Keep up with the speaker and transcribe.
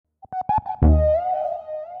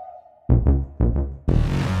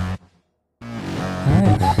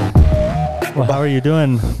Well, how are you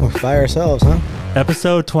doing? We're by ourselves, huh?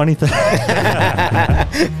 Episode 23. Oh,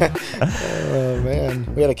 man.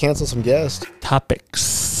 We got to cancel some guests.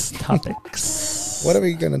 Topics. What are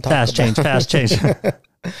we going to talk Fast about? change.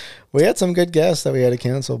 We had some good guests that we had to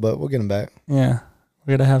cancel, but we'll get them back. Yeah.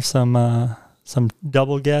 We're going to have some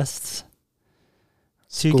double guests.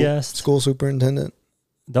 Two guests. School superintendent.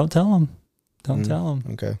 Don't tell them. Don't tell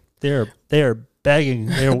them. Okay. They are begging.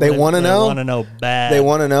 They want to know? They want to know bad. They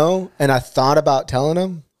want to know, and I thought about telling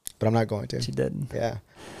them, but I'm not going to. She didn't. Yeah.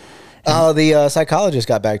 Oh, the psychologist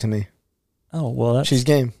got back to me. Oh, well, She's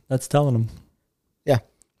game. that's telling them. Yeah.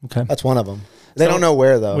 Okay. That's one of them. They don't know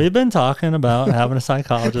where, though. We've been talking about having a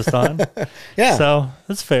psychologist on. Yeah. So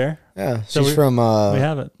that's fair. Yeah. So She's from... we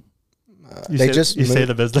have it. You say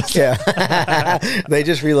the business. Yeah. They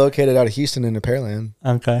just relocated out of Houston into Pearland.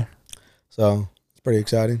 Okay. So it's pretty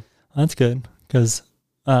exciting. That's good because,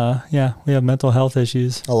 we have mental health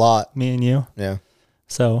issues. A lot. Me and you. Yeah.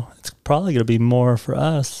 So it's probably going to be more for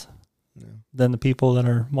us than the people that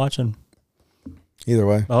are watching. Either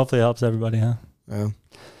way. But hopefully it helps everybody, huh? Yeah.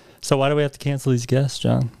 So why do we have to cancel these guests,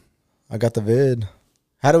 John? I got the vid.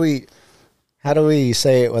 How do we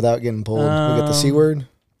say it without getting pulled? We get the C word?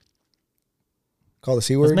 Call the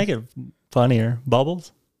C word? Let's make it funnier.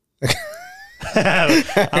 Bubbles? I would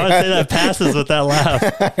say that passes with that laugh.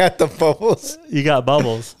 I got the bubbles. You got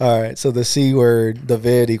bubbles. All right. So the C word, the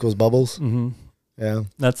vid equals bubbles. Mm-hmm. Yeah.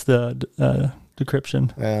 That's the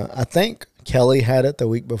decryption. Yeah. I think Kelly had it the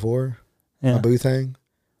week before. Yeah. A boo thing.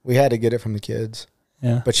 We had to get it from the kids.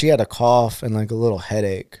 Yeah. But she had a cough and like a little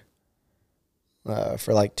headache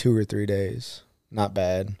for like 2 or 3 days. Not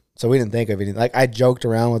bad. So we didn't think of anything. Like I joked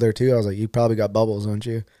around with her too. I was like, "You probably got bubbles, don't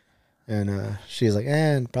you?" And she's like,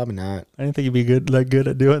 probably not. I didn't think you'd be good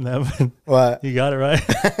at doing that, but What? you got it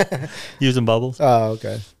right. Using bubbles. Oh,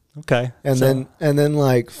 okay. Okay. And then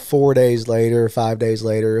like 4 days later, 5 days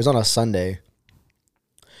later, it was on a Sunday.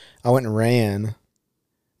 I went and ran,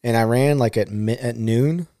 and I ran like at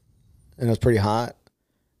noon, and it was pretty hot.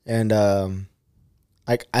 And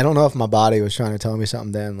like I don't know if my body was trying to tell me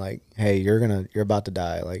something then, like, hey, you're about to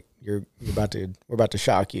die, like we're about to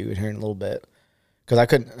shock you here in a little bit.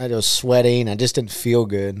 Because I was sweating. I just didn't feel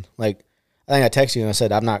good. Like, I think I texted you and I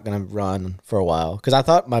said, I'm not going to run for a while. Because I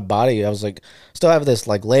thought my body, I was like, still have this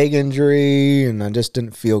like leg injury and I just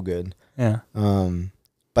didn't feel good. Yeah.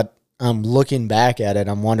 But I'm looking back at it.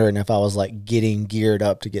 I'm wondering if I was like getting geared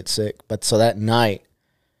up to get sick. But so that night,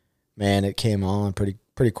 man, it came on pretty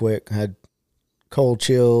quick. I had cold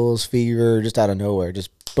chills, fever, just out of nowhere.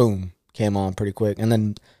 Just boom, came on pretty quick. And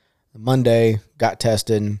then Monday, got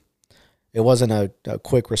tested. It wasn't a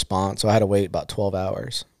quick response, so I had to wait about 12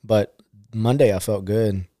 hours. But Monday I felt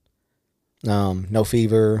good. No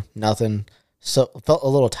fever, nothing. So felt a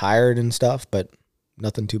little tired and stuff, but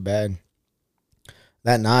nothing too bad.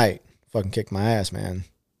 That night, fucking kicked my ass, man.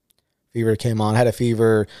 Fever came on. I had a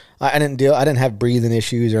fever. I didn't have breathing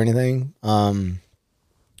issues or anything. I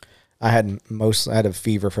had a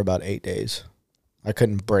fever for about 8 days. I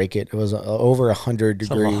couldn't break it. It was over 100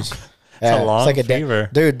 degrees. It's a long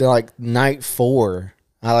fever. Dude, like night 4,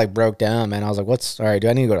 I like broke down, man. I was like, all right, do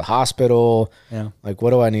I need to go to the hospital? Yeah. Like,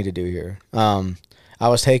 what do I need to do here? I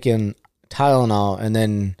was taking Tylenol, and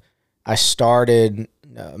then I started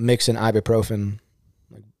mixing ibuprofen,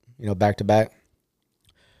 back to back.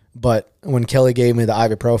 But when Kelly gave me the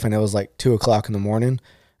ibuprofen, it was like 2 o'clock in the morning,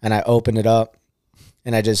 and I opened it up,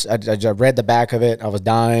 and I just read the back of it. I was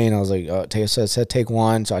dying. I was like, it said take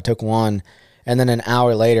one, so I took one. And then an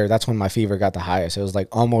hour later, that's when my fever got the highest. It was like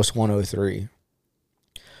almost 103.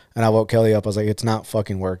 And I woke Kelly up. I was like, it's not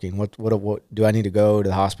fucking working. What do I need to go to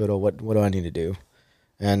the hospital? What do I need to do?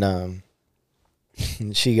 And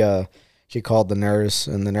she called the nurse,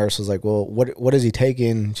 and the nurse was like, well, what is he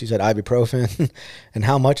taking? She said ibuprofen. And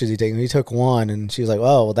how much is he taking? He took 1. And she was like,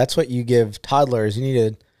 oh, well, that's what you give toddlers.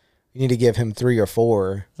 You need to give him 3 or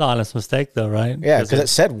 4. It's an honest mistake, though, right? Yeah, because it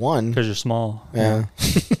said 1. Because you're small. Yeah.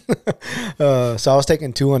 So I was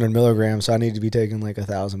taking 200 milligrams, so I need to be taking like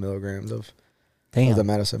 1,000 milligrams of the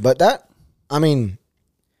medicine. But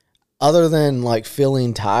other than like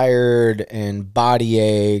feeling tired and body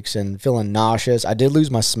aches and feeling nauseous, I did lose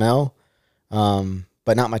my smell,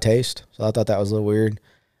 but not my taste. So I thought that was a little weird.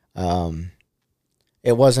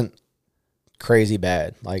 It wasn't crazy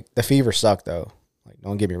bad. Like the fever sucked though. Like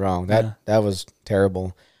don't get me wrong, that was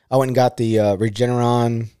terrible. I went and got the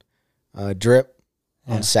Regeneron drip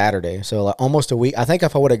on Saturday. So like almost a week. I think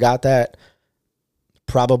if I would have got that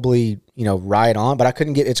probably, right on, but I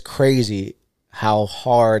couldn't get, it's crazy how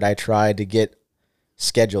hard I tried to get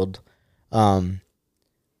scheduled.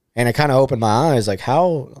 And it kind of opened my eyes, like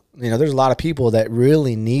how, there's a lot of people that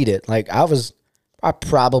really need it. Like I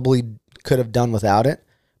probably could have done without it,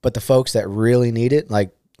 but the folks that really need it,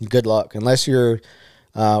 like, good luck. Unless you're,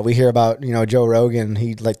 we hear about, Joe Rogan,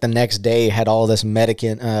 he like the next day had all this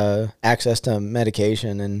access to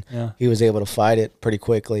medication, and he was able to fight it pretty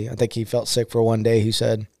quickly. I think he felt sick for one day, he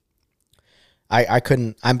said. I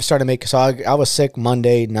couldn't, I was sick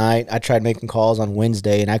Monday night. I tried making calls on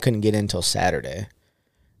Wednesday, and I couldn't get in until Saturday.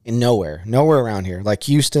 And nowhere around here, like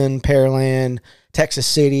Houston, Pearland, Texas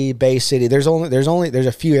City, Bay City. There's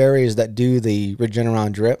a few areas that do the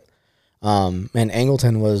Regeneron drip. And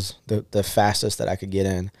Angleton was the fastest that I could get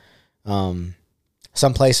in.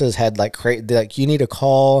 Some places had like you need to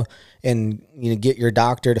call and get your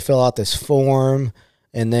doctor to fill out this form,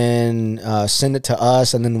 and then send it to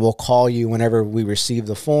us, and then we'll call you whenever we receive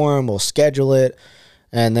the form. We'll schedule it.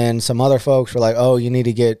 And then some other folks were like, oh, you need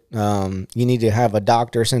to have a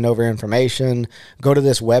doctor send over information. Go to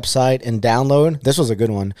this website and download. This was a good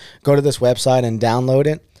one. Go to this website and download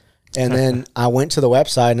it. And then I went to the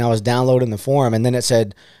website and I was downloading the form, and then it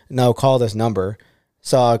said, no, call this number.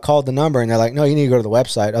 So I called the number, and they're like, no, you need to go to the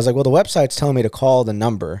website. I was like, well, the website's telling me to call the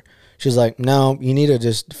number. She's like, no, you need to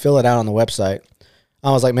just fill it out on the website.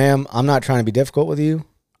 I was like, ma'am, I'm not trying to be difficult with you.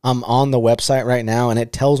 I'm on the website right now, and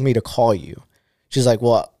it tells me to call you. She's like,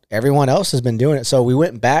 well, everyone else has been doing it. So we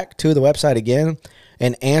went back to the website again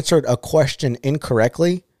and answered a question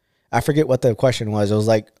incorrectly. I forget what the question was. It was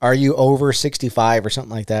like, are you over 65 or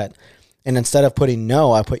something like that? And instead of putting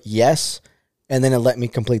no, I put yes, and then it let me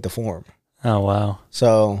complete the form. Oh, wow.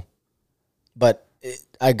 So, but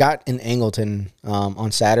I got in Angleton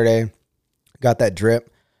on Saturday, got that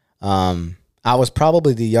drip. I was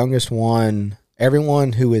probably the youngest one.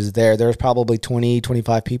 Everyone who was there was probably 20,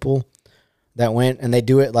 25 people that went, and they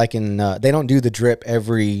do it like they don't do the drip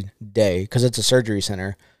every day because it's a surgery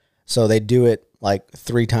center. So they do it like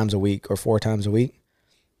 3 times a week or 4 times a week.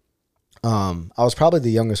 I was probably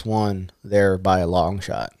the youngest one there by a long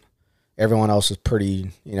shot. Everyone else was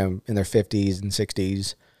pretty, in their 50s and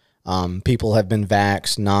 60s. People have been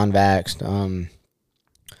vaxxed, non-vaxxed.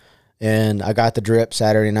 And I got the drip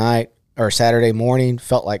Saturday night or Saturday morning.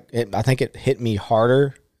 Felt like I think it hit me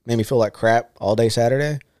harder, made me feel like crap all day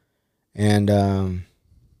Saturday. And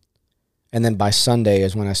then by Sunday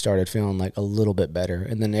is when I started feeling like a little bit better.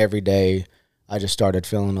 And then every day I just started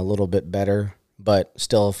feeling a little bit better, but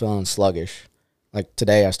still feeling sluggish. Like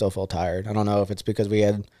today I still feel tired. I don't know if it's because we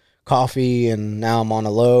had coffee and now I'm on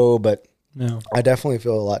a low, but I definitely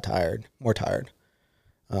feel a lot more tired.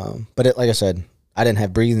 But like I said, I didn't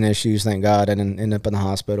have breathing issues, thank God. I didn't end up in the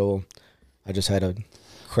hospital. I just had a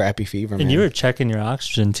crappy fever, man. And you were checking your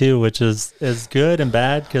oxygen too, which is good and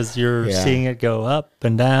bad because you're seeing it go up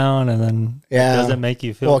and down, and then it doesn't make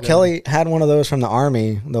you feel good. Kelly had one of those from the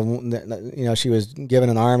Army. She was given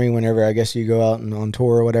in the Army whenever I guess you go out and on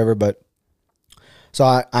tour or whatever. But so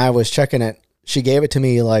I was checking it. She gave it to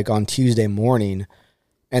me like on Tuesday morning,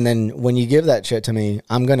 and then when you give that shit to me,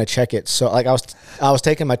 I'm gonna check it. So like I was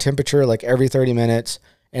taking my temperature like every 30 minutes,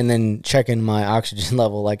 and then checking my oxygen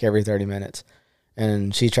level like every 30 minutes.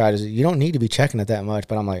 And she tried to say, you don't need to be checking it that much.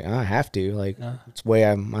 But I'm like, I have to. Like, it's the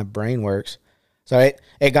way my brain works. So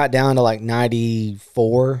it got down to like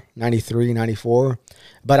 94, 93, 94.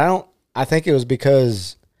 But I think it was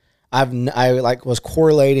because I was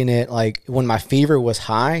correlating it. Like, when my fever was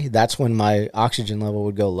high, that's when my oxygen level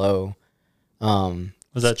would go low.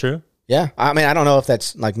 Was that true? Yeah. I mean, I don't know if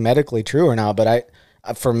that's like medically true or not. But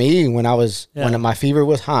for me, when my fever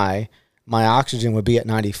was high, my oxygen would be at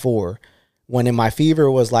 94. When my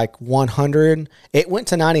fever was like 100, it went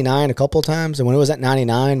to 99 a couple of times. And when it was at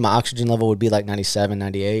 99, my oxygen level would be like 97,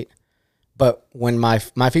 98. But when my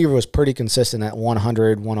fever was pretty consistent at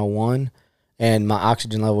 100, 101, and my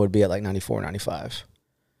oxygen level would be at like 94, 95.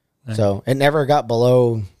 Dang. So it never got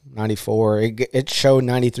below 94. It showed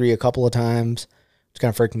 93 a couple of times, which kind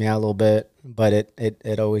of freaked me out a little bit, but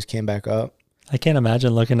it always came back up. I can't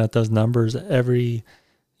imagine looking at those numbers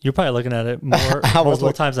You're probably looking at it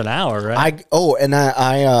multiple times an hour, right?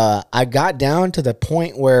 I got down to the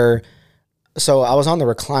point where, so I was on the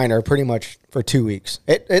recliner pretty much for 2 weeks.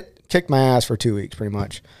 It kicked my ass for 2 weeks pretty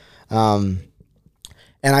much. And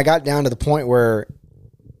I got down to the point where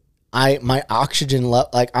my oxygen level,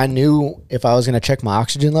 like I knew if I was going to check my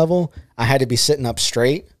oxygen level, I had to be sitting up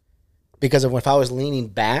straight, because if I was leaning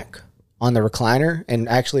back on the recliner and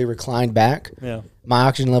actually reclined back, my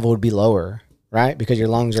oxygen level would be lower. Right? Because your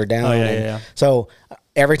lungs are down. So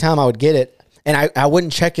every time I would get it, and I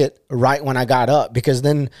wouldn't check it right when I got up, because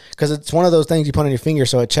it's one of those things you put on your finger,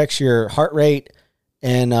 so it checks your heart rate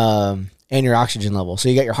and and your oxygen level. So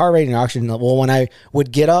you got your heart rate and your oxygen level. Well, when I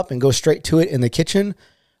would get up and go straight to it in the kitchen,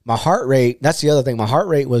 my heart rate, that's the other thing. My heart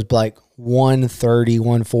rate was like 130,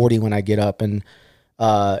 140 when I get up. And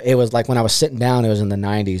it was like when I was sitting down, it was in the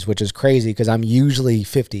 90s, which is crazy because I'm usually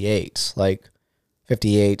 58s, like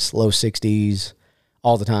 58s, low 60s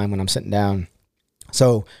all the time when I'm sitting down.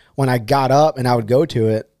 So when I got up and I would go to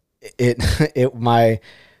it,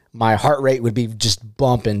 my heart rate would be just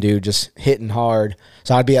bumping, dude, just hitting hard.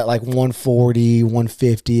 So I'd be at like 140,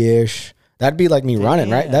 150-ish. That'd be like me running,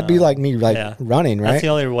 right? That'd be like me running, right? That's the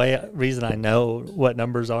only reason I know what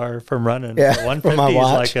numbers are from running. Yeah, 150 from my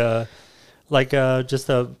watch. Is just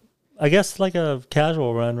I guess like a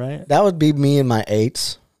casual run, right? That would be me in my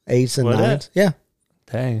eights and 9s. Yeah.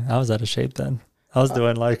 Dang, I was out of shape then. I was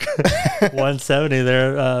doing like 170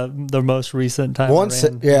 there, the most recent time.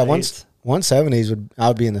 170s I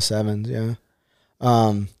would be in the 7s, yeah.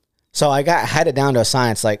 So I had it down to a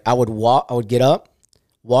science. Like I would get up,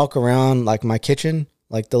 walk around like my kitchen,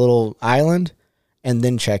 like the little island, and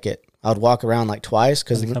then check it. I would walk around like twice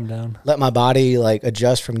because let my body like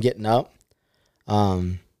adjust from getting up.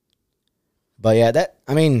 But yeah,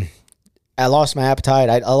 I lost my appetite.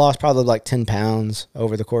 I lost probably like 10 pounds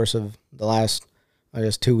over the course of the last, I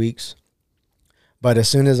guess, 2 weeks. But as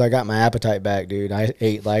soon as I got my appetite back, dude, I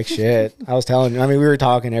ate like shit. I was telling you, we were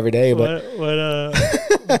talking every day, but what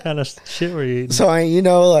kind of shit were you eating? So I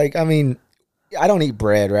don't eat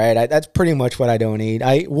bread, right? That's pretty much what I don't eat.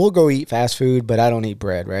 I will go eat fast food, but I don't eat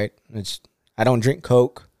bread, right? I don't drink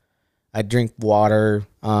Coke. I drink water.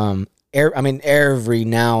 Every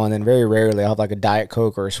now and then, very rarely, I'll have like a Diet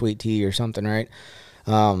Coke or a sweet tea or something, right?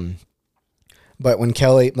 But when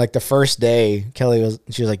Kelly, like the first day, she was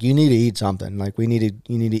like, you need to eat something. Like you need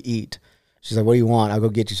to eat. She's like, what do you want? I'll go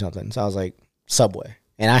get you something. So I was like, Subway.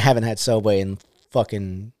 And I haven't had Subway in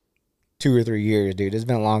fucking 2 or 3 years, dude. It's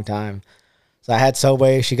been a long time. So I had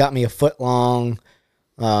Subway. She got me a foot long.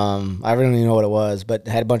 I don't even know what it was, but it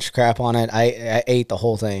had a bunch of crap on it. I ate the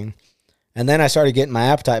whole thing. And then I started getting my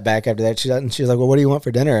appetite back after that. She was like, well, what do you want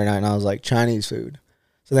for dinner? And I was like, Chinese food.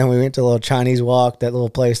 So then we went to a little Chinese Wok, that little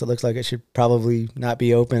place that looks like it should probably not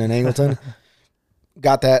be open in Angleton.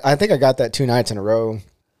 Got that. I think I got that 2 nights in a row.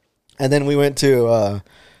 And then we went to,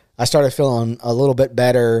 I started feeling a little bit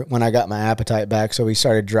better when I got my appetite back. So we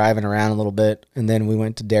started driving around a little bit. And then we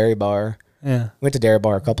went to Dairy Bar. Yeah. Went to Dairy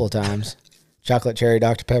Bar a couple of times. Chocolate cherry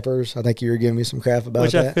Dr. Peppers. I think you were giving me some crap about that.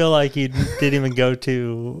 Which I feel like you didn't even go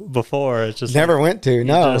to before. It's just never went to.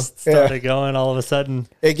 No, just started going all of a sudden.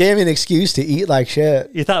 It gave me an excuse to eat like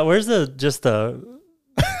shit. You thought, where's the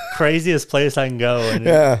craziest place I can go?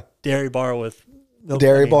 And Dairy Bar with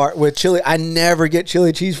chili. I never get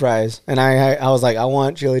chili cheese fries, and I was like, I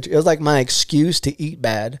want chili. It was like my excuse to eat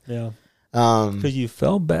bad. Yeah. Because you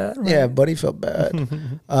felt bad. Right? Yeah, buddy felt bad.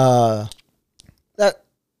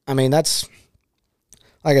 That's.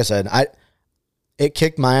 Like I said, it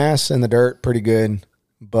kicked my ass in the dirt pretty good,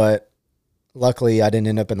 but luckily I didn't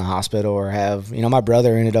end up in the hospital or have, my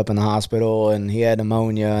brother ended up in the hospital and he had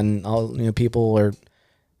pneumonia and all, people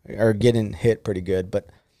are getting hit pretty good.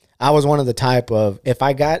 But I was one of the type of, if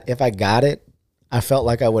I got it, I felt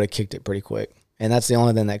like I would have kicked it pretty quick. And that's the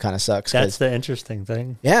only thing that kind of sucks. That's the interesting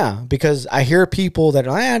thing. Yeah, because I hear people that,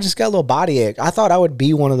 I just got a little body ache. I thought I would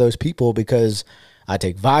be one of those people because I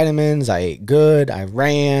take vitamins. I ate good. I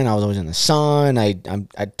ran. I was always in the sun. I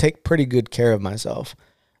take pretty good care of myself.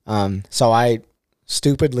 So I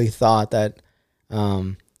stupidly thought that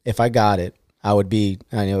if I got it, I would be.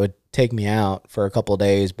 It would take me out for a couple of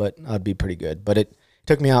days, but I'd be pretty good. But it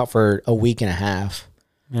took me out for a week and a half.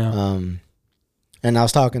 Yeah. And I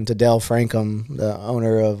was talking to Dale Frankham, the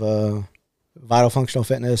owner of Vital Functional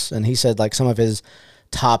Fitness, and he said like some of his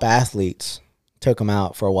top athletes took him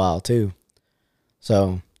out for a while too.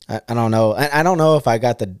 So I don't know. I don't know if I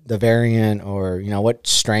got the variant or what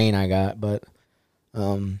strain I got, but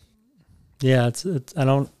yeah, it's. I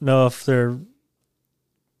don't know if they're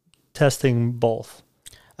testing both.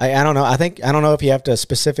 I don't know. I don't know if you have to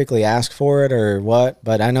specifically ask for it or what,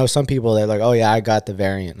 but I know some people that are like, oh yeah, I got the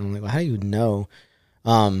variant. And I'm like, well, how do you know?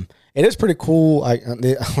 It is pretty cool.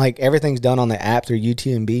 Like everything's done on the app through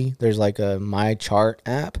UTMB. There's like a My Chart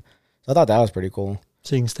app. So I thought that was pretty cool.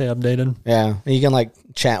 So you can stay updated. Yeah. And you can like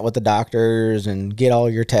chat with the doctors and get all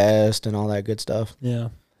your tests and all that good stuff. Yeah.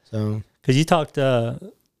 So. Because you talked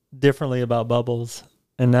differently about bubbles,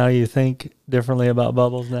 and now you think differently about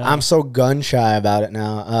bubbles now. I'm so gun shy about it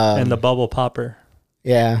now. And the bubble popper.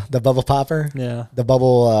 Yeah. The bubble popper. Yeah. The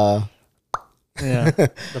bubble. Yeah.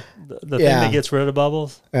 The thing that gets rid of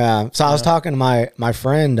bubbles. Yeah. So I was talking to my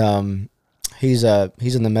friend. He's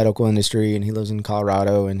in the medical industry and he lives in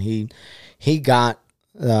Colorado, and he got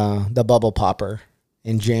the bubble popper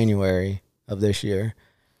in January of this year.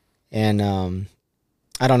 And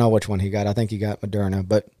I don't know which one he got. I think he got Moderna,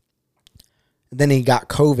 but then he got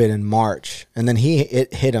COVID in March, and then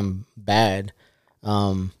it hit him bad,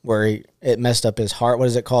 where it messed up his heart. What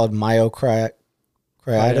is it called? Myocarditis?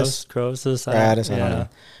 Cryosis? I don't know.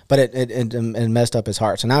 But it messed up his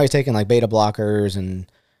heart. So now he's taking like beta blockers and,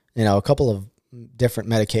 a couple of different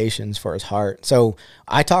medications for his heart. So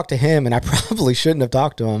I talked to him, and I probably shouldn't have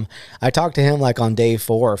talked to him. I talked to him like on day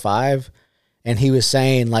 4 or 5, and he was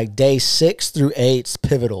saying like day 6 through 8 is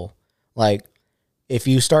pivotal. Like if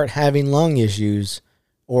you start having lung issues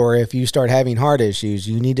or if you start having heart issues,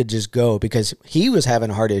 you need to just go, because he was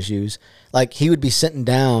having heart issues. Like he would be sitting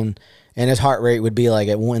down and his heart rate would be like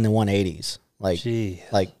in the 180s. Like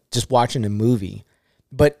just watching a movie.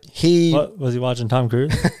 But what was he watching? Tom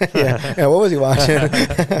Cruise? yeah. What was he watching?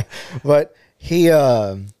 But he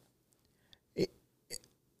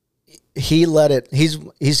let it.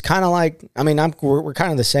 He's kind of like, I mean, we're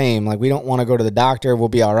kind of the same. Like we don't want to go to the doctor. We'll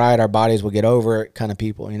be all right. Our bodies will get over it, kind of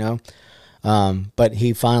people, But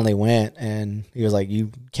he finally went, and he was like,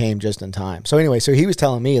 "You came just in time." So anyway, he was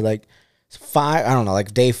telling me like 5, I don't know,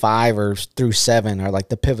 like day 5 or through 7 are like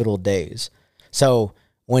the pivotal days. So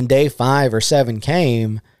when day 5 or 7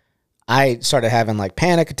 came, I started having like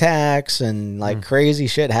panic attacks and like crazy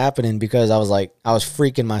shit happening, because I was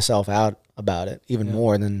freaking myself out about it even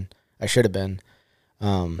more than I should have been.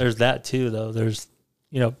 There's that too, though. There's,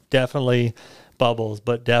 definitely bubbles,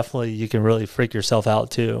 but definitely you can really freak yourself out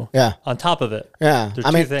too. Yeah. On top of it. Yeah. There's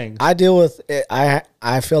two things. I deal with it.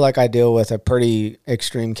 I feel like I deal with a pretty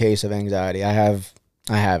extreme case of anxiety. I have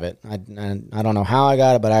it. I don't know how I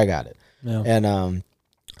got it, but I got it. Yeah. And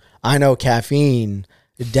I know caffeine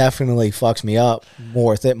definitely fucks me up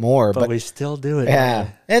more. But we still do it. Yeah.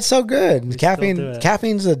 Man. It's so good.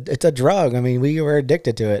 Caffeine's it's a drug. I mean, we were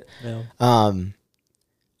addicted to it. Yeah.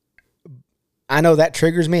 I know that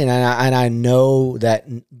triggers me, and I know that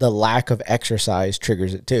the lack of exercise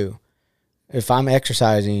triggers it too. If I'm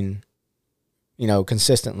exercising,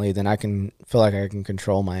 consistently, then I can feel like I can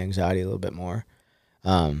control my anxiety a little bit more.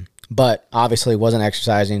 But obviously wasn't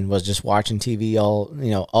exercising, was just watching TV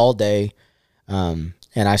all day. And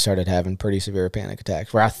I started having pretty severe panic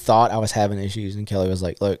attacks where I thought I was having issues, and Kelly was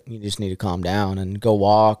like, "Look, you just need to calm down and go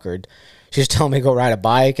walk," or she was telling me to go ride a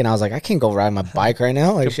bike, and I was like, "I can't go ride my bike right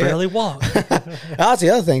now." Like, you barely walk. That's the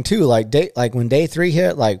other thing too. Like when day 3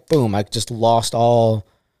 hit, like boom, I just lost all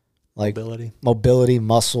like mobility,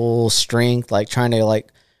 muscle, strength. Like trying to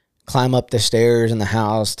like climb up the stairs in the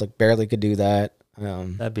house, like barely could do that.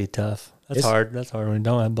 That'd be tough. That's hard. That's hard when you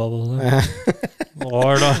don't have bubbles.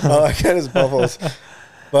 Hard on. Oh, I got his bubbles.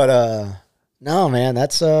 But no, man,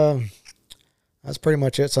 that's pretty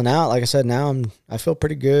much it. So now, like I said, I feel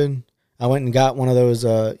pretty good. I went and got one of those.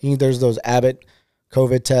 There's those Abbott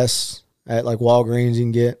COVID tests at like Walgreens. You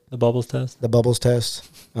can get the bubbles test. The bubbles test.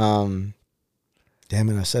 Damn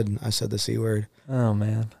it! I said the C word. Oh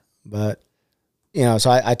man. But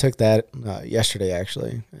so I took that yesterday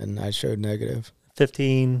actually, and I showed negative.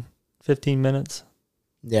 15 minutes.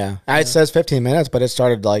 Yeah. It says 15 minutes, but it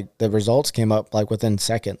started like the results came up like within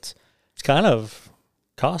seconds. It's kind of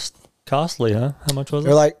costly, huh? How much was it?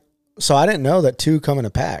 They're like, so I didn't know that 2 come in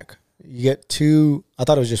a pack. You get 2. I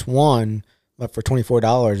thought it was just 1, but for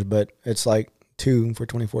 $24, but it's like 2 for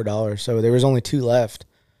 $24. So there was only 2 left.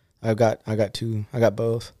 I got 2. I got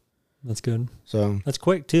both. That's good. So that's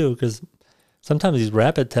quick too, because sometimes these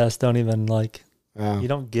rapid tests don't even you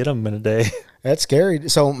don't get them in a day. That's scary.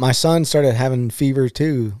 So my son started having fever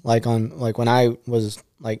too, like when I was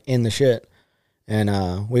like in the shit,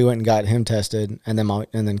 and we went and got him tested, and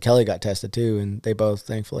then Kelly got tested too, and they both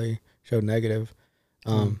thankfully showed negative.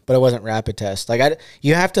 But it wasn't rapid test. Like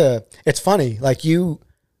you have to. It's funny. Like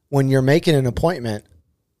when you're making an appointment,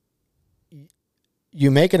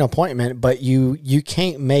 you make an appointment, but you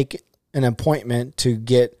can't make an appointment to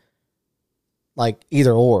get like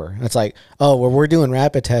either or. It's like, oh, well, we're doing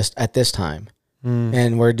rapid test at this time,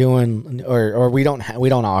 and we're doing or we don't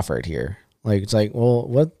offer it here. Like it's like, well,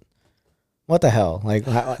 what the hell? Like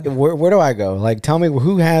where do I go? Like tell me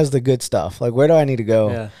who has the good stuff. Like where do I need to go?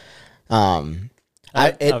 Yeah.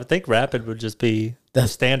 I would think rapid would just be the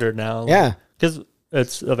standard now. Yeah, because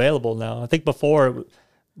it's available now. I think before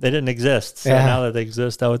they didn't exist. So now that they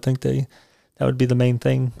exist, I would think that would be the main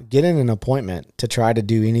thing. Getting an appointment to try to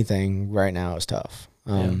do anything right now is tough.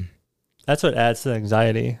 That's what adds to the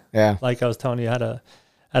anxiety. Yeah. Like I was telling you, I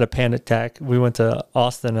had a panic attack. We went to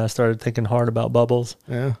Austin, and I started thinking hard about bubbles.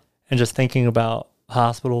 Yeah. And just thinking about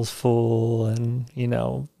hospitals full and,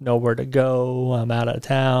 nowhere to go. I'm out of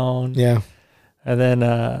town. Yeah. And then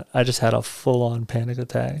I just had a full-on panic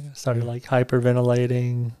attack. I started like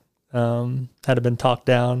hyperventilating. Had been talked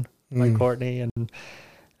down by Courtney, and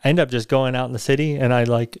I ended up just going out in the city, and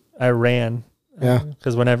I ran. Yeah.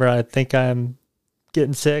 Because whenever I think I'm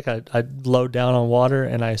getting sick, I load down on water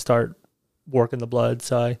and I start working the blood.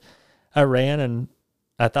 So I ran, and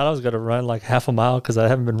I thought I was going to run like half a mile because I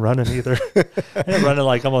haven't been running either. I ended up running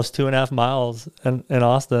like almost 2.5 miles in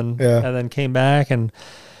Austin, and then came back and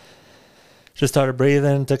just started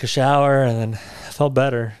breathing, took a shower, and then I felt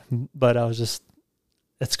better. But I was just,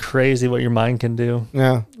 it's crazy what your mind can do.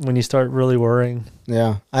 Yeah. When you start really worrying.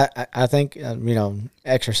 Yeah. I think,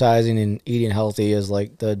 exercising and eating healthy is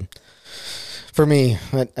like for me,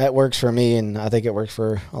 that works for me. And I think it works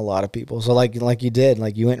for a lot of people. So like you did,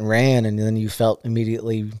 like you went and ran, and then you felt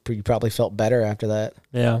immediately, you probably felt better after that.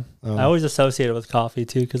 Yeah. I always associate it with coffee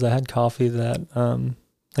too, because I had coffee that,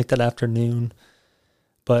 like that afternoon.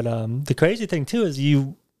 But the crazy thing too is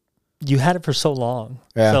you had it for so long.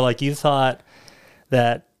 Yeah. So like you thought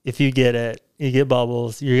that if you get it, you get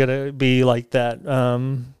bubbles, you're gonna be like that.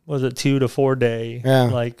 Was it 2 to 4 day? Yeah.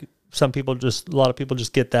 Like a lot of people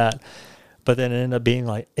just get that, but then it ended up being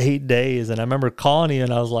like 8 days. And I remember calling you,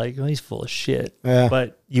 and I was like, oh, he's full of shit. Yeah.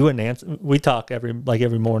 But you wouldn't answer. We talk every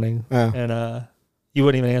morning, and you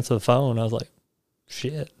wouldn't even answer the phone. I was like,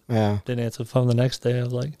 shit. Yeah. Didn't answer the phone the next day. I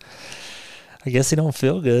was like, I guess he don't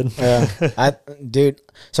feel good. Yeah, dude.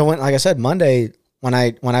 So like I said, Monday, when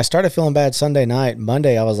I started feeling bad Sunday night,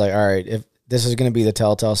 Monday I was like, all right, if this is going to be the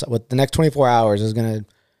telltale, with the next 24 hours is going to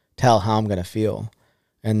tell how I'm going to feel.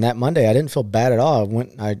 And that Monday I didn't feel bad at all.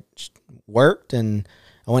 I worked, and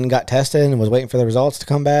I went and got tested and was waiting for the results to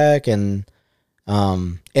come back. And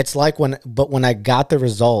it's like when I got the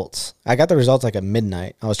results like at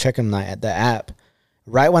midnight. I was checking the app.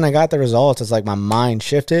 Right when I got the results, it's like my mind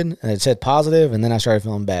shifted and it said positive, and then I started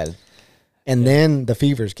feeling bad. And then the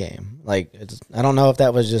fevers came. Like, I don't know if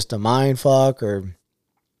that was just a mind fuck or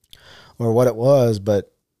what it was,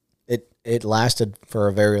 but it lasted for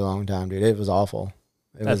a very long time, dude. It was awful.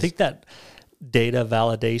 I think that data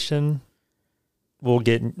validation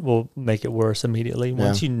will make it worse immediately.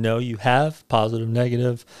 Once you know you have positive,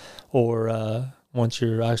 negative, or once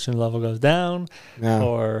your oxygen level goes down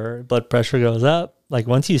or blood pressure goes up. Like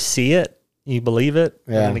once you see it, you believe it,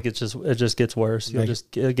 and it just gets worse. You'll just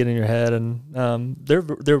get in your head, and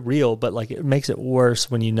they're real, but like it makes it worse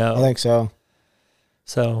when you know. I think so.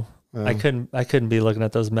 So I couldn't be looking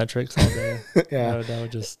at those metrics all day. Yeah, that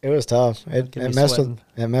would just. It was tough. It messed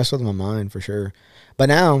with my mind for sure. But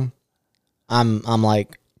now, I'm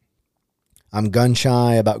gun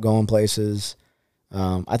shy about going places.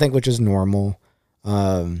 I think, which is normal.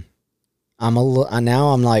 I'm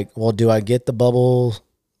like, well, do I get the bubble?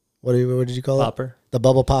 What did you call popper? The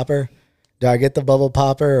bubble popper. Do I get the bubble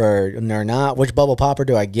popper or not? Which bubble popper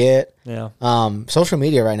do I get? Yeah. Social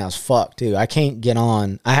media right now is fucked too. I can't get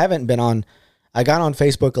on. I haven't been on. I got on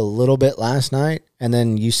Facebook a little bit last night, and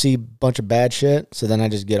then you see a bunch of bad shit, so then I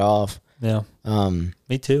just get off. Yeah.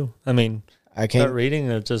 Me too. I mean, I can't start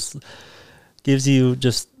reading. It just gives you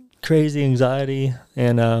just crazy anxiety,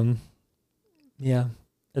 and yeah.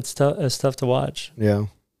 It's tough. It's tough to watch. Yeah,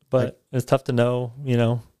 but it's tough to know.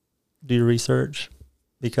 Do your research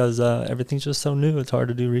because everything's just so new. It's hard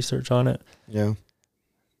to do research on it. Yeah,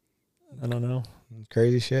 I don't know.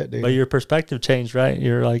 Crazy shit, dude. But your perspective changed, right?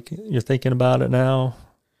 You're thinking about it now.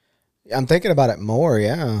 I'm thinking about it more.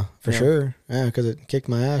 Yeah, for sure. Yeah, because it kicked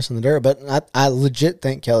my ass in the dirt. But I legit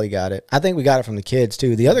think Kelly got it. I think we got it from the kids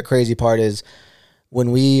too. The other crazy part is when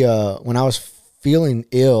I was feeling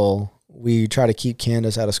ill. We try to keep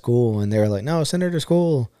Candace out of school, and they were like, no, send her to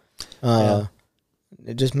school.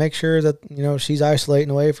 Just make sure that, she's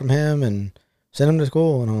isolating away from him and send him to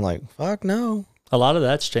school. And I'm like, fuck no. A lot of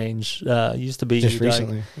that's changed. Used to be just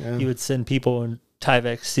recently. You would send people in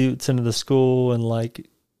Tyvek suits into the school and like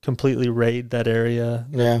completely raid that area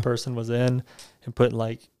that the person was in and put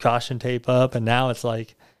like caution tape up. And now it's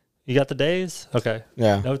like, you got the days? Okay.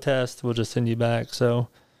 Yeah. No test. We'll just send you back. So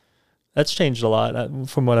that's changed a lot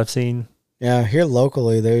from what I've seen. Yeah, here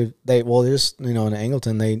locally, they in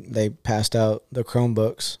Angleton, they passed out the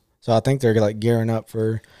Chromebooks. So I think they're like gearing up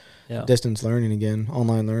for distance learning again,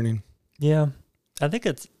 online learning. Yeah, I think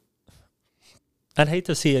I'd hate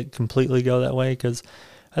to see it completely go that way because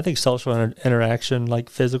I think social interaction, like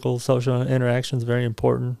physical social interaction, is very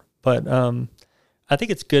important. But I think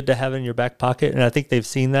it's good to have it in your back pocket, and I think they've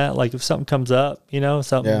seen that. Like if something comes up,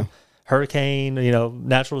 something hurricane,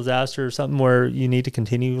 natural disaster, something where you need to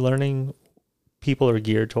continue learning. People are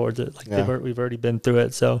geared towards it. Like we've already been through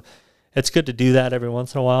it. So it's good to do that every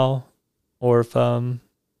once in a while. Or if,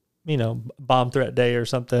 bomb threat day or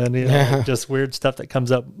something, like just weird stuff that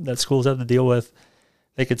comes up that schools have to deal with,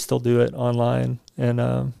 they could still do it online.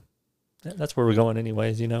 And that's where we're going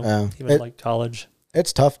anyways, even like college.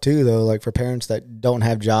 It's tough too, though, like for parents that don't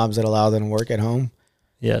have jobs that allow them to work at home.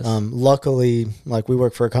 Yes. Luckily, like we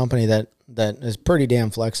work for a company that is pretty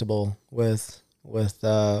damn flexible with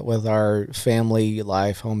our family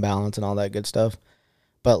life, home balance, and all that good stuff.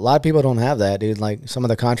 But a lot of people don't have that, dude. Like some of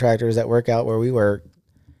the contractors that work out where we work,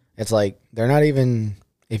 it's like they're not even,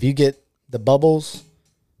 if you get the bubbles,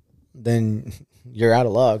 then you're out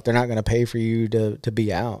of luck. They're not going to pay for you to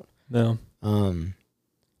be out. No.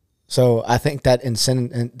 So I think that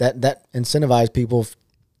that incentivize people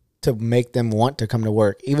to make them want to come to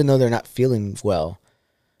work, even though they're not feeling well.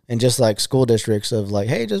 And just like school districts of like,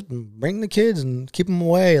 hey, just bring the kids and keep them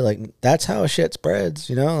away. Like that's how shit spreads,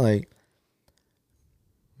 like.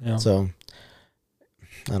 Yeah. So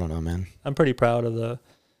I don't know, man. I'm pretty proud of the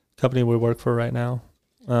company we work for right now.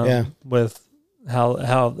 With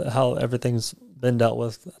how everything's been dealt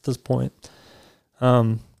with at this point.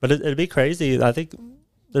 But it'd be crazy. I think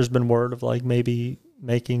there's been word of like maybe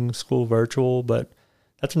making school virtual, but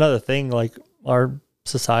that's another thing. Like our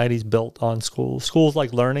society's built on school. School's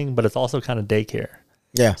like learning, but it's also kind of daycare.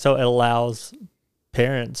 Yeah. So it allows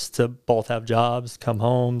parents to both have jobs, come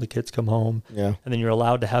home, the kids come home. Yeah. And then you're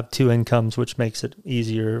allowed to have two incomes, which makes it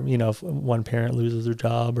easier, if one parent loses their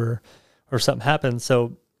job or something happens.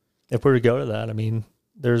 So if we were to go to that, I mean,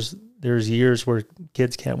 there's years where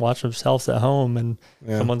kids can't watch themselves at home and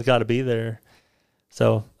someone's got to be there.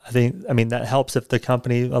 So I mean, that helps if the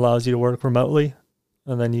company allows you to work remotely,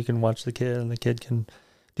 and then you can watch the kid and the kid can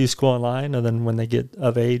do school online. And then when they get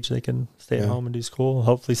of age, they can stay at home and do school.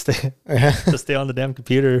 Hopefully stay on the damn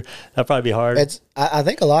computer. That'd probably be hard. I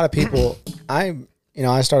think a lot of people, I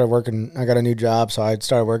started working, I got a new job. So I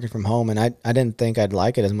started working from home, and I didn't think I'd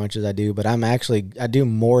like it as much as I do, but I do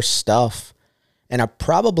more stuff, and I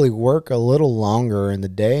probably work a little longer in the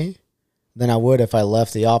day than I would if I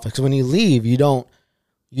left the office. Cause when you leave,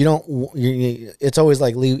 it's always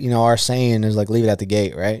like leave, our saying is like, leave it at the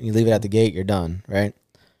gate, right? You leave it at the gate, you're done. Right.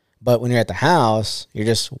 But when you're at the house, you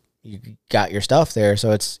got your stuff there.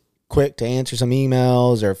 So it's quick to answer some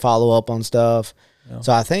emails or follow up on stuff. Yeah.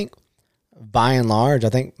 So I think by and large,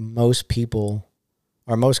 most people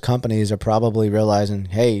or most companies are probably realizing,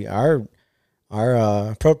 hey, our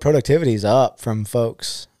productivity is up from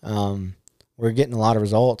folks. We're getting a lot of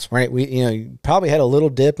results, right? We probably had a little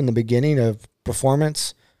dip in the beginning of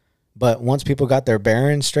performance, but once people got their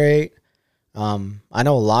bearings straight, I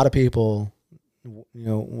know a lot of people,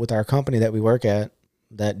 with our company that we work at,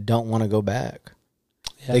 that don't want to go back.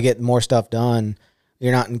 Yeah. They get more stuff done.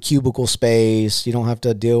 You're not in cubicle space. You don't have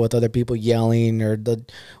to deal with other people yelling or the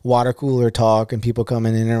water cooler talk and people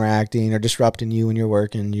coming and interacting or disrupting you when you're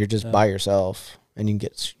working. You're just by yourself, and you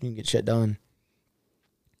can get shit done.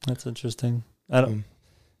 That's interesting.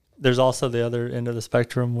 There's also the other end of the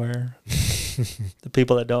spectrum where the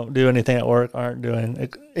people that don't do anything at work aren't doing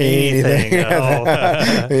anything at all.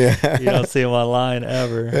 Yeah. You don't see them online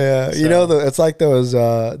ever. Yeah, so. It's like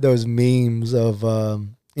those memes of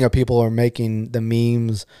people are making the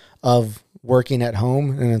memes of working at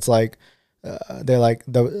home, and it's like they're like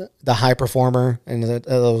the high performer, and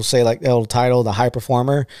it'll say like it'll title the high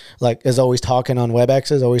performer like is always talking on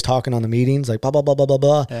WebExes, always talking on the meetings, like blah blah blah blah blah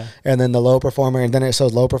blah, and then the low performer, and then it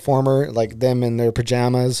shows low performer like them in their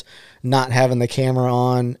pajamas, not having the camera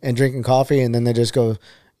on and drinking coffee, and then they just go,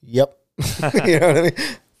 "Yep," you know what I mean?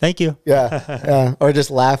 Thank you. Yeah, or just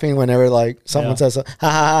laughing whenever like someone says, "Ha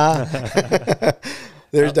ha ha."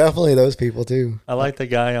 There's definitely those people too. I like the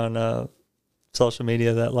guy on social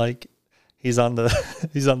media that like. He's on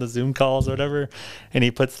the Zoom calls or whatever, and he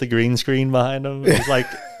puts the green screen behind him.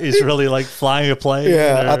 He's really like flying a plane.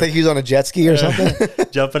 Yeah, I think he's on a jet ski or something.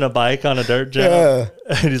 Jumping a bike on a dirt jump. Yeah.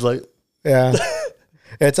 And he's like, yeah.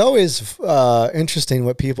 It's always interesting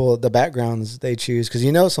what the backgrounds they choose,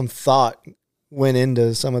 because some thought went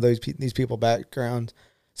into some of these people backgrounds.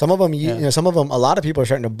 Some of them, some of them, a lot of people are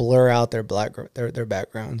starting to blur out their their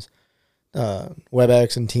backgrounds.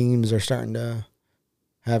 WebEx and Teams are starting to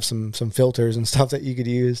have some filters and stuff that you could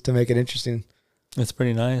use to make it interesting. It's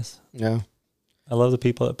pretty nice. Yeah. I love the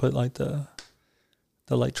people that put like the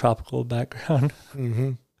like tropical background.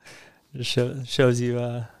 Mm-hmm. It shows you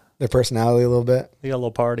their personality a little bit. They got a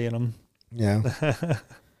little party in them. Yeah. I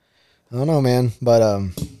don't know, man, but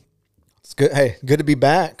it's good. Hey, good to be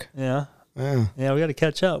back. Yeah. Yeah, we got to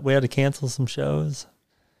catch up. We had to cancel some shows,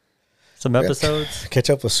 some episodes.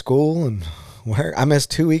 Catch up with school and I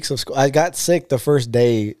missed 2 weeks of school. I got sick the first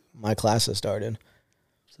day my classes started.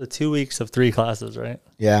 So 2 weeks of 3 classes, right?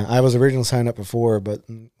 Yeah, I was originally signed up for 4, but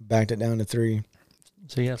backed it down to 3.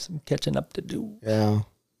 So you have some catching up to do. Yeah.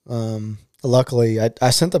 Luckily, I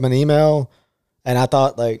sent them an email, and I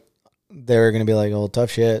thought like they were gonna be like, "Oh, tough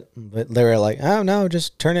shit," but they were like, "Oh no,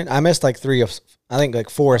 just turn it." I missed like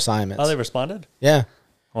 4 assignments. Oh, they responded? Yeah.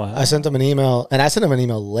 Wow. I sent them an email, and I sent them an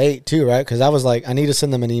email late too, right? Because I was like, I need to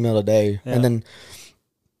send them an email today. Yeah. And then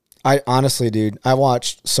I honestly, dude, I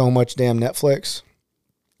watched so much damn Netflix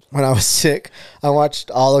when I was sick. I watched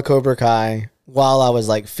all of Cobra Kai while I was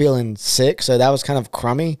like feeling sick. So that was kind of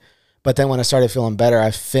crummy. But then when I started feeling better,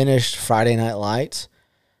 I finished Friday Night Lights.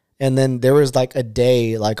 And then there was like a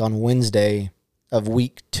day, like on Wednesday of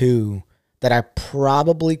week 2, that I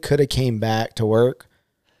probably could have came back to work.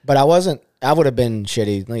 But I wasn't. I would have been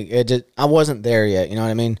shitty. Like I wasn't there yet. You know what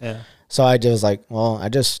I mean? Yeah. So I just was like, well,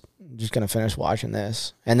 I'm just gonna finish watching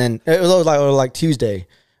this. And then it was like Tuesday,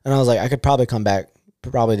 and I was like, I could probably come back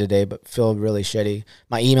probably today, but feel really shitty.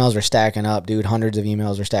 My emails were stacking up, dude. Hundreds of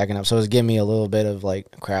emails were stacking up. So it was giving me a little bit of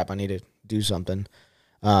like, crap, I need to do something.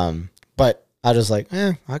 But I was like,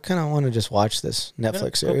 I kind of want to just watch this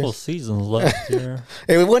Netflix series. A couple seasons left here.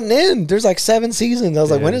 It wouldn't end. There's like 7 seasons. I was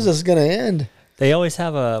like, when is this gonna end? They always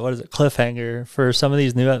have a, cliffhanger for some of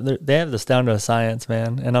these new, they have this down to a science,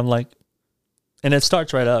 man. And I'm like, and it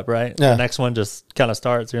starts right up, right? Yeah. The next one just kind of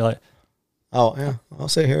starts. And you're like, Oh yeah, I'll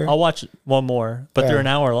sit here. I'll watch one more, but they're an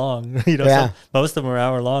hour long. You know, Yeah. so most of them are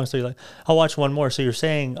hour long. So you're like, I'll watch one more. So you're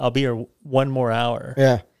saying I'll be here one more hour.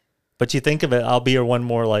 Yeah, But you think of it, I'll be here one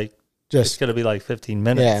more, like, it's just going to be like 15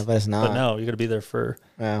 minutes. yeah, but it's not. But no, you're going to be there for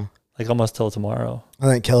Yeah. like almost till tomorrow. I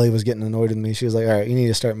think Kelly was getting annoyed with me. She was like, "All right, you need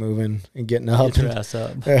to start moving and getting up." Get your ass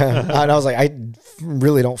up. Yeah. And I was like, I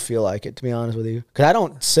really don't feel like it, to be honest with you, because I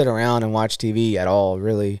don't sit around and watch TV at all,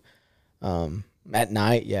 really. At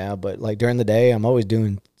night, yeah, but like during the day, I'm always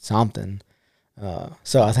doing something.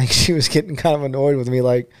 So I think she was getting kind of annoyed with me,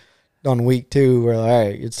 like on week 2, where like, all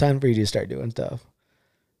right, it's time for you to start doing stuff.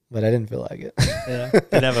 But I didn't feel like it. Yeah.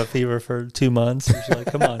 Didn't have a fever for 2 months. And she's like,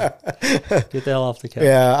 come on, get the hell off the couch.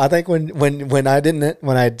 Yeah, I think when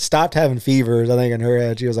I stopped having fevers, I think in her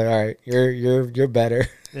head she was like, all right, you're better.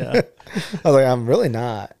 Yeah. I was like, I'm really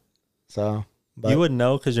not. So. But, you wouldn't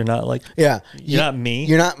know because you're not like, yeah, you're not me.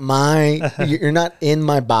 You're not you're not in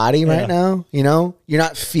my body right now. You know, you're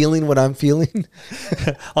not feeling what I'm feeling.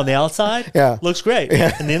 On the outside, yeah, looks great.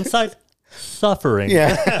 Yeah. And the inside, suffering.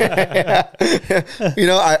 Yeah. You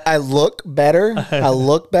know, I look better.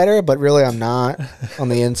 But really I'm not on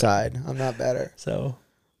the inside. I'm not better. So,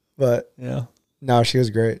 but yeah, no, she was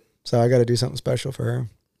great. So I got to do something special for her.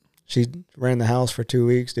 She ran the house for 2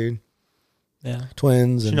 weeks, dude. Yeah.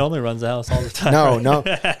 Twins. She normally runs the house all the time. No.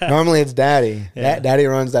 Normally it's daddy. Yeah. Daddy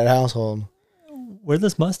runs that household. Where'd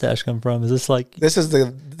this mustache come from? Is this like this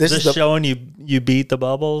is showing you beat the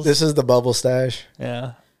bubbles? This is the bubble stash.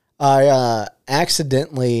 Yeah. I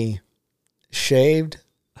accidentally shaved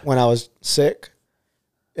when I was sick,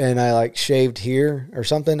 and I like shaved here or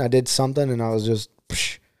something. I did something, and I was just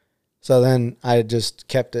so then I just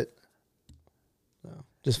kept it.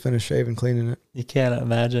 Just finished shaving, cleaning it. You can't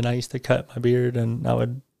imagine. I used to cut my beard, and I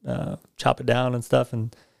would chop it down and stuff,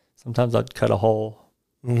 and sometimes I'd cut a hole.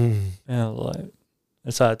 And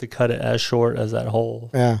so I had to cut it as short as that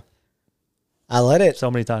hole. Yeah. I let it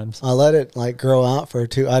so many times. I let it like grow out for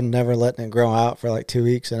 2. I'd never let it grow out for like 2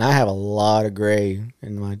 weeks, and I have a lot of gray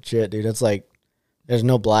in my shit, dude. It's like there's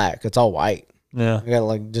no black. It's all white. Yeah. I got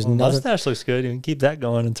like just mustache looks good. You can keep that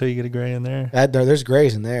going until you get a gray in there. There's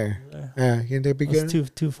grays in there. Yeah, can they be good? It's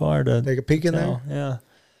too far to take a peek in there. Yeah.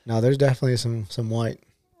 No, there's definitely some white.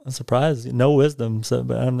 I'm surprised. No wisdom, so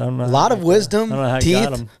but I'm not. A lot of wisdom. I don't know how teeth.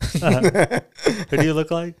 you got them. Who do you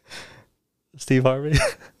look like? Steve Harvey.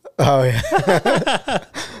 Oh yeah.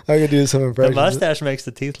 I could do some impressions. The mustache makes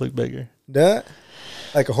the teeth look bigger. That?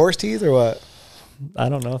 Like a horse teeth or what? I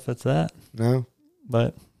don't know if it's that. No.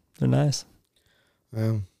 But they're nice. I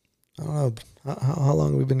don't know. How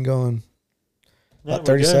long have we been going? Yeah, About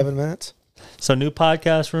 37 minutes. So new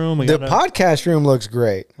podcast room. The podcast room looks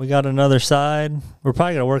great. We got another side. We're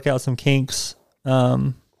probably going to work out some kinks. We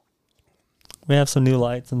have some new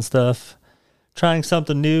lights and stuff. Trying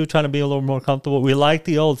something new, trying to be a little more comfortable. We liked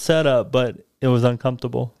the old setup, but it was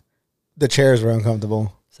uncomfortable. The chairs were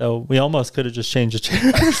uncomfortable. So we almost could have just changed the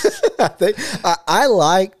chairs. I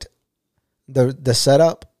liked the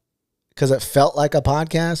setup because it felt like a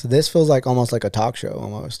podcast. This feels like almost like a talk show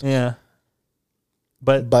almost. Yeah.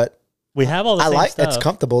 But we have all the same stuff. It's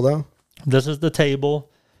comfortable though. This is the table.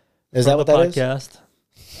 Is that what that is? Podcast.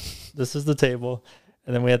 This is the table.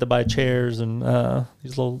 And then we had to buy chairs and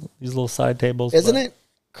these little side tables. Isn't it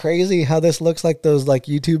crazy how this looks like those like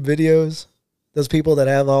YouTube videos Those people that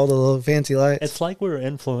have all the little fancy lights. It's like we were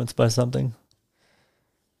influenced by something.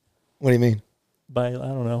 What do you mean? By, I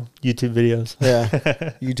don't know, YouTube videos. Yeah,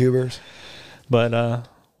 YouTubers. But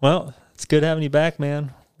well, it's good having you back,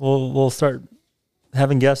 man. We'll start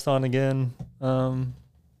having guests on again. Probably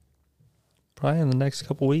in the next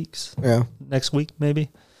couple weeks. Yeah, next week maybe.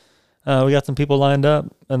 We got some people lined up,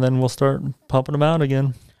 and then we'll start pumping them out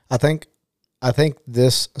again. I think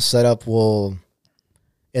this setup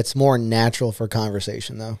it's more natural for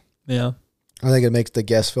conversation though. Yeah, I think it makes the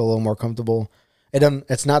guests feel a little more comfortable.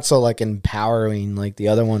 It's not so like empowering like the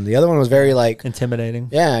other one. The other one was very like intimidating.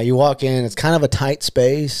 Yeah, you walk in, it's kind of a tight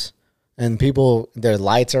space, and people, their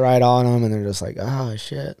lights are right on them, and they're just like, oh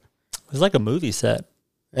shit. It's like a movie set.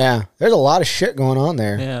 Yeah, there's a lot of shit going on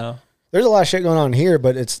there. Yeah, there's a lot of shit going on here,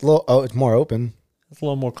 but it's it's more open. It's a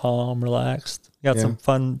little more calm, relaxed. Got some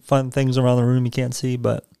fun things around the room you can't see,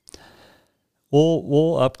 but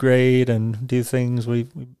we'll upgrade and do things. We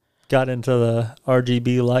got into the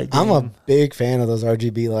RGB light game. I'm a big fan of those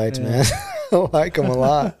RGB lights, man. I like them a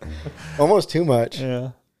lot. Almost too much.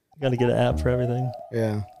 Yeah. Got to get an app for everything.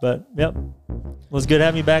 Yeah. But, yep. Well, it's good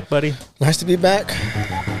having you back, buddy. Nice to be back.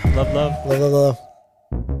 Love, love. Love, love, love.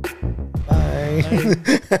 Bye.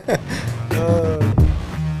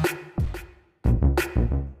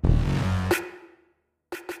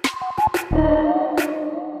 Bye.